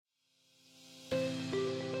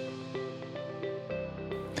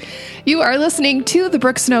You are listening to the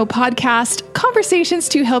Brooke Snow Podcast, conversations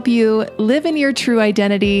to help you live in your true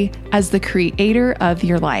identity as the creator of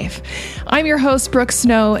your life. I'm your host, Brooke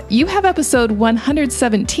Snow. You have episode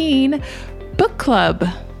 117, Book Club,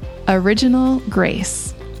 Original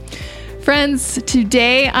Grace. Friends,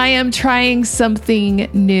 today I am trying something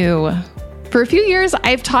new. For a few years,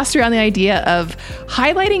 I've tossed around the idea of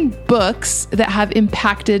highlighting books that have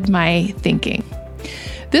impacted my thinking.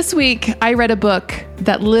 This week, I read a book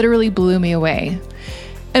that literally blew me away.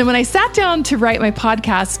 And when I sat down to write my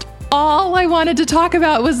podcast, all I wanted to talk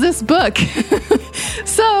about was this book.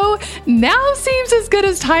 So now seems as good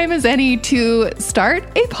a time as any to start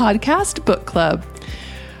a podcast book club.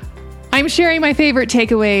 I'm sharing my favorite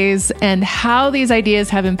takeaways and how these ideas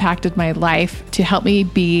have impacted my life to help me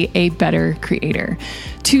be a better creator.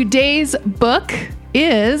 Today's book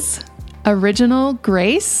is Original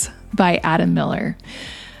Grace by Adam Miller.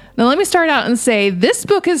 Now, let me start out and say this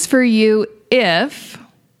book is for you if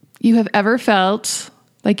you have ever felt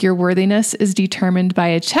like your worthiness is determined by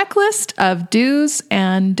a checklist of do's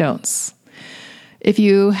and don'ts. If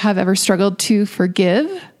you have ever struggled to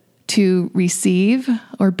forgive, to receive,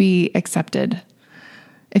 or be accepted.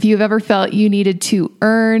 If you've ever felt you needed to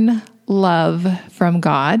earn love from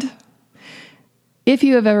God. If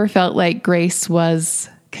you have ever felt like grace was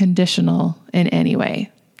conditional in any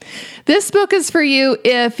way. This book is for you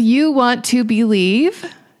if you want to believe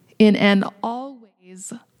in an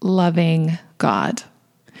always loving God.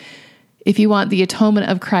 If you want the atonement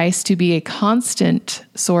of Christ to be a constant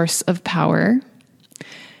source of power.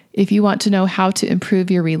 If you want to know how to improve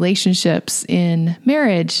your relationships in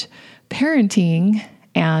marriage, parenting,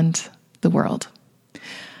 and the world.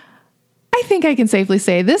 I think I can safely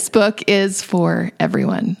say this book is for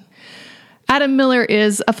everyone. Adam Miller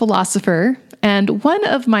is a philosopher and one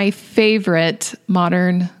of my favorite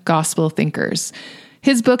modern gospel thinkers.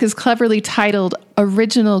 His book is cleverly titled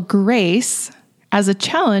Original Grace as a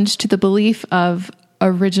challenge to the belief of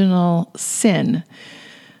original sin.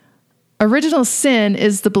 Original sin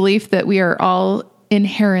is the belief that we are all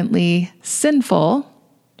inherently sinful,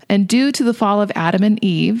 and due to the fall of Adam and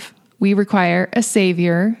Eve, we require a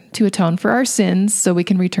savior to atone for our sins so we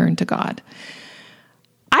can return to God.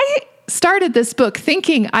 I started this book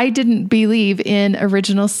thinking I didn't believe in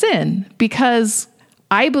original sin because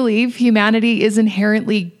I believe humanity is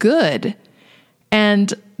inherently good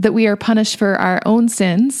and that we are punished for our own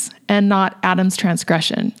sins and not Adam's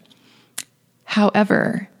transgression.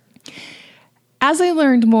 However, as I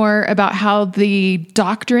learned more about how the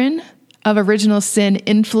doctrine of original sin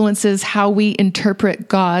influences how we interpret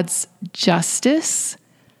God's justice,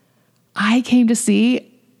 I came to see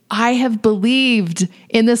I have believed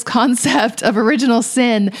in this concept of original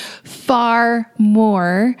sin far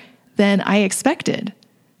more than I expected.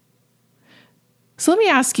 So let me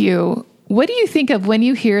ask you, what do you think of when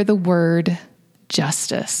you hear the word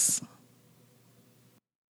justice?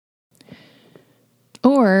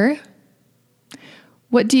 Or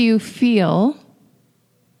what do you feel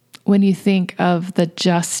when you think of the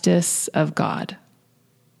justice of God?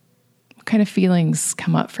 What kind of feelings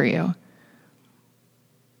come up for you?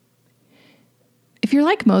 If you're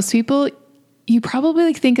like most people, you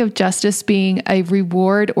probably think of justice being a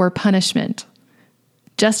reward or punishment.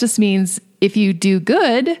 Justice means if you do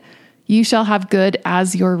good, you shall have good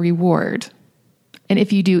as your reward. And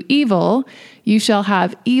if you do evil, you shall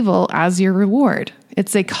have evil as your reward.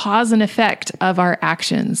 It's a cause and effect of our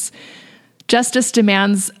actions. Justice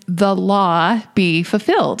demands the law be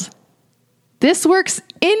fulfilled. This works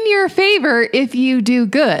in your favor if you do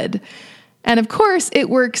good. And of course,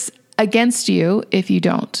 it works against you if you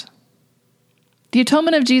don't. The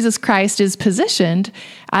atonement of Jesus Christ is positioned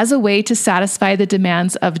as a way to satisfy the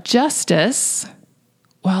demands of justice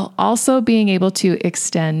while also being able to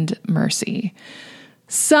extend mercy.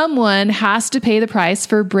 Someone has to pay the price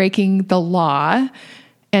for breaking the law,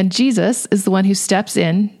 and Jesus is the one who steps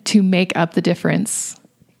in to make up the difference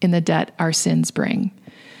in the debt our sins bring.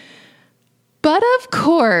 But of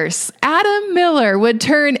course, Adam Miller would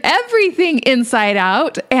turn everything inside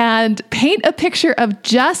out and paint a picture of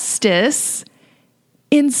justice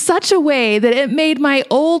in such a way that it made my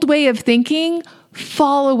old way of thinking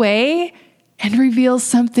fall away and reveal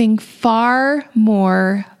something far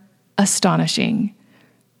more astonishing.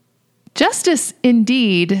 Justice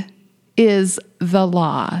indeed is the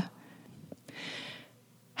law.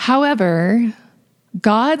 However,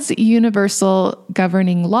 God's universal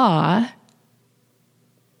governing law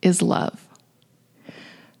is love.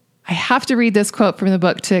 I have to read this quote from the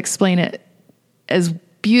book to explain it as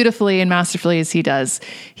beautifully and masterfully as he does.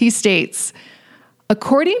 He states,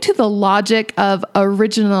 according to the logic of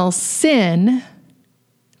original sin,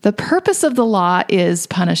 The purpose of the law is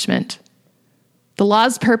punishment. The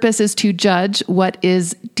law's purpose is to judge what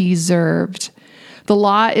is deserved. The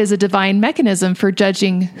law is a divine mechanism for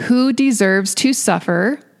judging who deserves to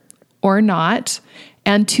suffer or not,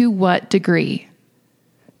 and to what degree.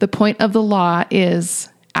 The point of the law is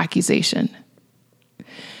accusation.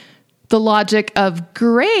 The logic of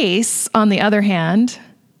grace, on the other hand,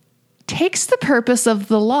 takes the purpose of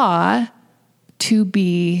the law to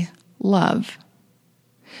be love.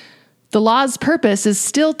 The law's purpose is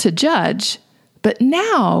still to judge, but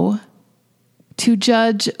now to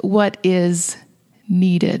judge what is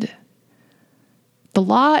needed. The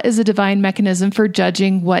law is a divine mechanism for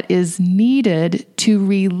judging what is needed to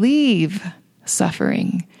relieve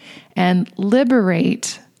suffering and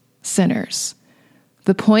liberate sinners.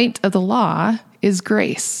 The point of the law is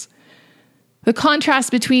grace. The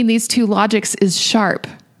contrast between these two logics is sharp.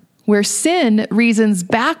 Where sin reasons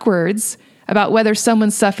backwards about whether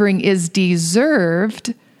someone's suffering is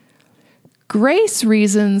deserved, grace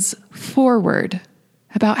reasons forward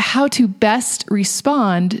about how to best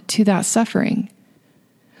respond to that suffering.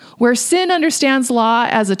 Where sin understands law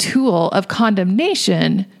as a tool of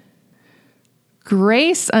condemnation,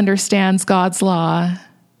 grace understands God's law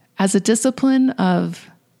as a discipline of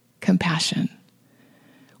compassion.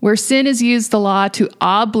 Where sin has used the law to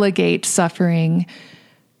obligate suffering,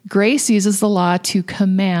 grace uses the law to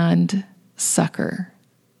command succor.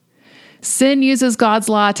 Sin uses God's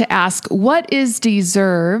law to ask what is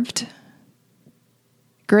deserved.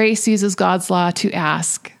 Grace uses God's law to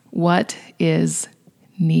ask what is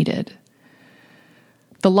needed.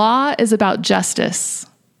 The law is about justice,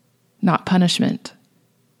 not punishment.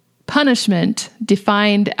 Punishment,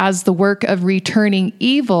 defined as the work of returning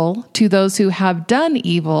evil to those who have done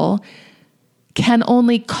evil, can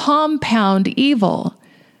only compound evil.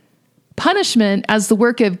 Punishment, as the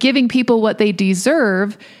work of giving people what they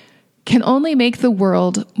deserve, can only make the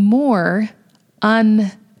world more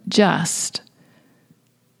unjust.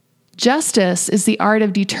 Justice is the art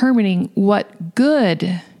of determining what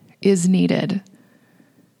good is needed.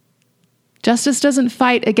 Justice doesn't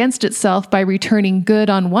fight against itself by returning good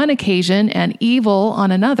on one occasion and evil on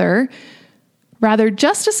another. Rather,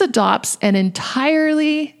 justice adopts an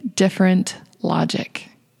entirely different logic.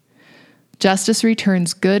 Justice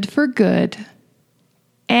returns good for good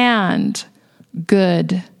and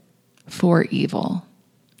good for evil.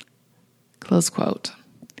 Close quote.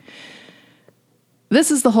 This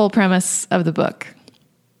is the whole premise of the book.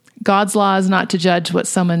 God's law is not to judge what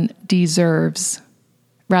someone deserves.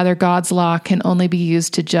 Rather, God's law can only be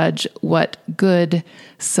used to judge what good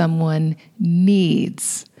someone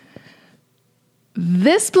needs.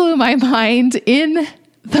 This blew my mind in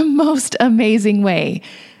the most amazing way.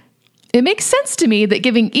 It makes sense to me that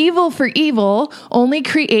giving evil for evil only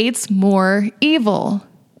creates more evil,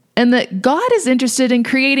 and that God is interested in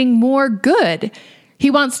creating more good. He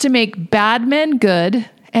wants to make bad men good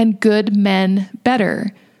and good men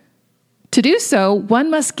better. To do so, one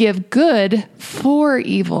must give good for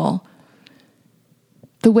evil.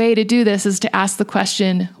 The way to do this is to ask the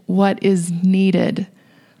question, what is needed?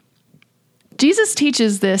 Jesus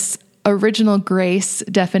teaches this original grace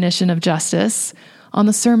definition of justice on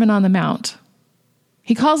the Sermon on the Mount.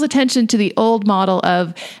 He calls attention to the old model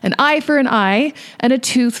of an eye for an eye and a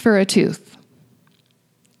tooth for a tooth.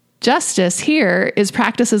 Justice here is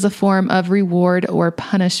practiced as a form of reward or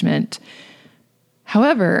punishment.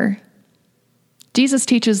 However, Jesus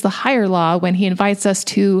teaches the higher law when he invites us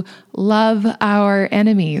to love our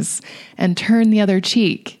enemies and turn the other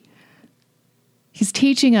cheek. He's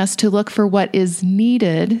teaching us to look for what is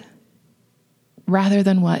needed rather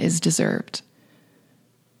than what is deserved.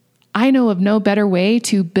 I know of no better way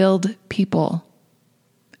to build people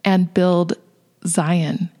and build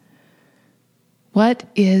Zion. What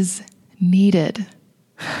is needed?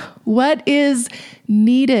 What is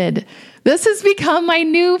needed? This has become my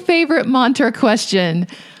new favorite mantra question.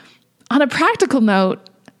 On a practical note,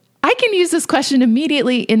 I can use this question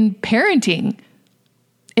immediately in parenting.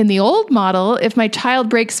 In the old model, if my child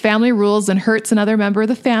breaks family rules and hurts another member of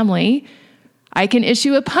the family, I can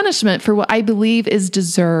issue a punishment for what I believe is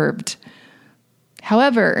deserved.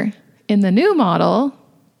 However, in the new model,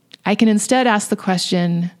 I can instead ask the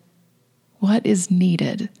question, what is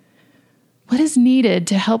needed? What is needed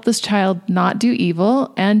to help this child not do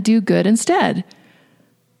evil and do good instead?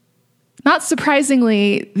 Not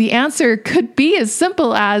surprisingly, the answer could be as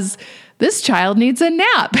simple as, this child needs a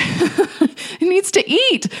nap, needs to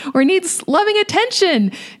eat, or needs loving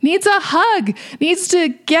attention, needs a hug, needs to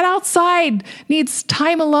get outside, needs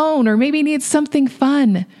time alone, or maybe needs something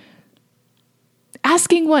fun.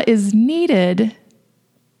 Asking what is needed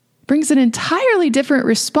brings an entirely different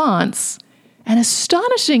response. And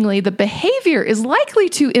astonishingly, the behavior is likely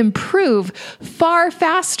to improve far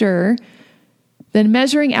faster than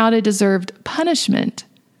measuring out a deserved punishment.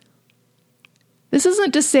 This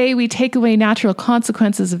isn't to say we take away natural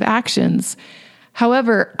consequences of actions.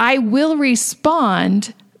 However, I will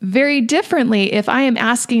respond very differently if I am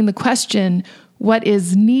asking the question, what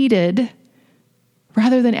is needed,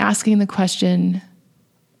 rather than asking the question,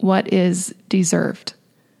 what is deserved?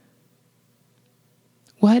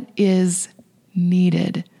 What is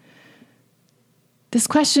needed? This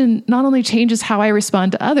question not only changes how I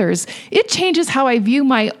respond to others, it changes how I view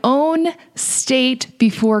my own state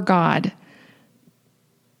before God.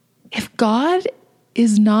 If God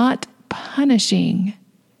is not punishing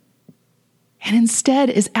and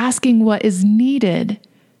instead is asking what is needed,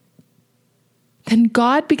 then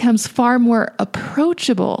God becomes far more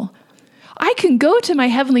approachable. I can go to my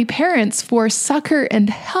heavenly parents for succor and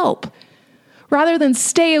help, rather than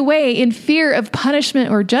stay away in fear of punishment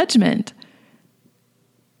or judgment.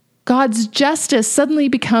 God's justice suddenly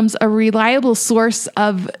becomes a reliable source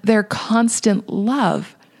of their constant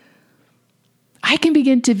love. I can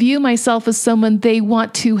begin to view myself as someone they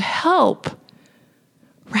want to help,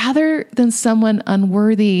 rather than someone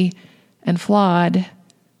unworthy and flawed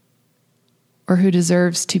or who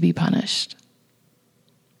deserves to be punished.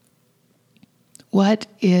 What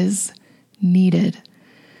is needed?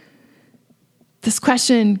 This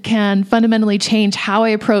question can fundamentally change how I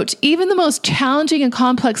approach even the most challenging and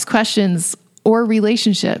complex questions or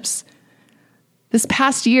relationships. This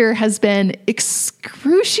past year has been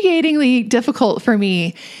excruciatingly difficult for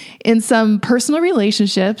me in some personal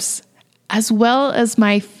relationships, as well as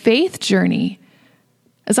my faith journey,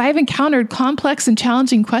 as I have encountered complex and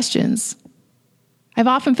challenging questions. I've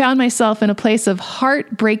often found myself in a place of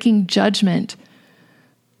heartbreaking judgment,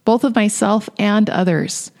 both of myself and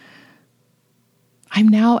others. I'm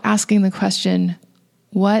now asking the question,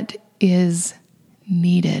 what is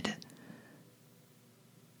needed?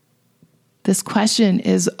 This question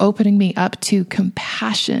is opening me up to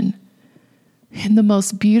compassion in the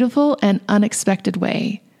most beautiful and unexpected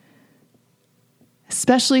way,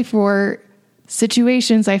 especially for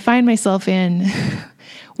situations I find myself in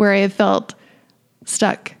where I have felt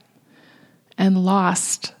stuck and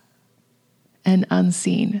lost and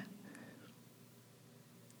unseen.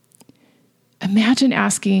 Imagine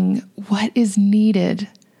asking what is needed,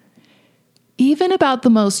 even about the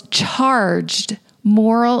most charged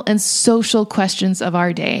moral and social questions of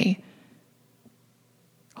our day.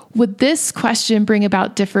 Would this question bring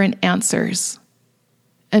about different answers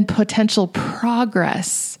and potential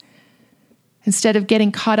progress instead of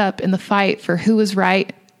getting caught up in the fight for who is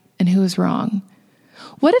right and who is wrong?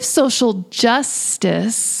 What if social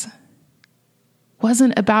justice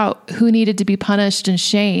wasn't about who needed to be punished and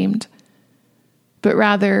shamed, but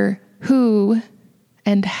rather who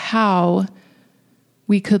and how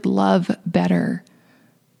we could love better?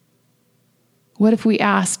 What if we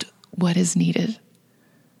asked, what is needed?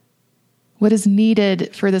 What is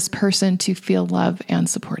needed for this person to feel loved and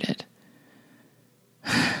supported?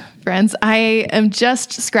 Friends, I am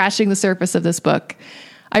just scratching the surface of this book.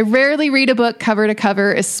 I rarely read a book cover to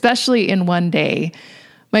cover, especially in one day.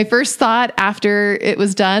 My first thought after it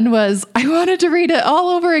was done was I wanted to read it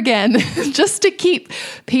all over again, just to keep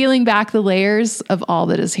peeling back the layers of all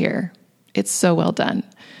that is here. It's so well done.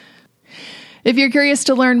 If you're curious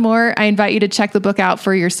to learn more, I invite you to check the book out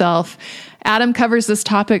for yourself. Adam covers this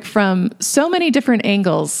topic from so many different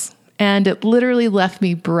angles, and it literally left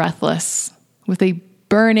me breathless with a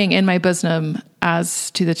burning in my bosom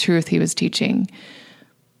as to the truth he was teaching.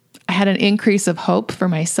 I had an increase of hope for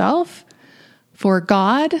myself, for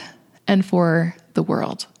God, and for the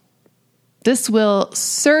world. This will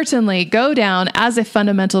certainly go down as a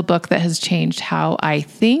fundamental book that has changed how I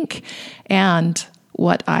think and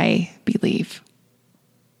what I believe.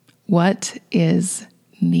 What is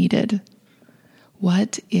needed?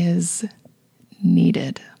 What is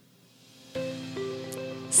needed?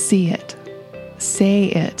 See it, say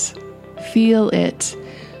it, feel it,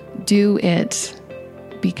 do it,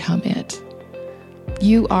 become it.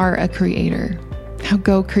 You are a creator. Now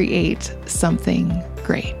go create something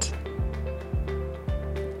great.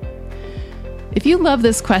 If you love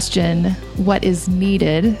this question, what is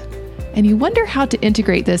needed, and you wonder how to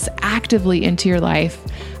integrate this actively into your life,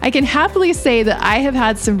 I can happily say that I have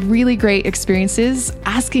had some really great experiences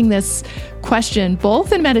asking this question,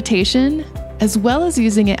 both in meditation as well as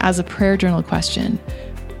using it as a prayer journal question.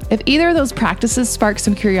 If either of those practices spark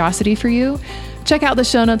some curiosity for you, check out the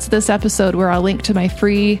show notes of this episode where I'll link to my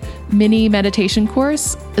free mini meditation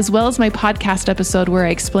course, as well as my podcast episode where I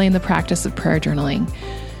explain the practice of prayer journaling.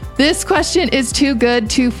 This question is too good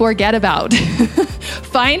to forget about.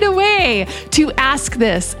 Find a way to ask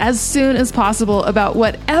this as soon as possible about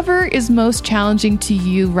whatever is most challenging to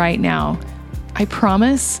you right now. I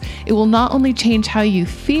promise it will not only change how you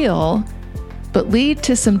feel, but lead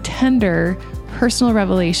to some tender personal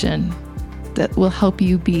revelation that will help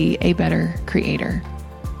you be a better creator.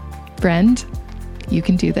 Friend, you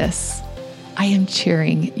can do this. I am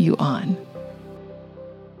cheering you on.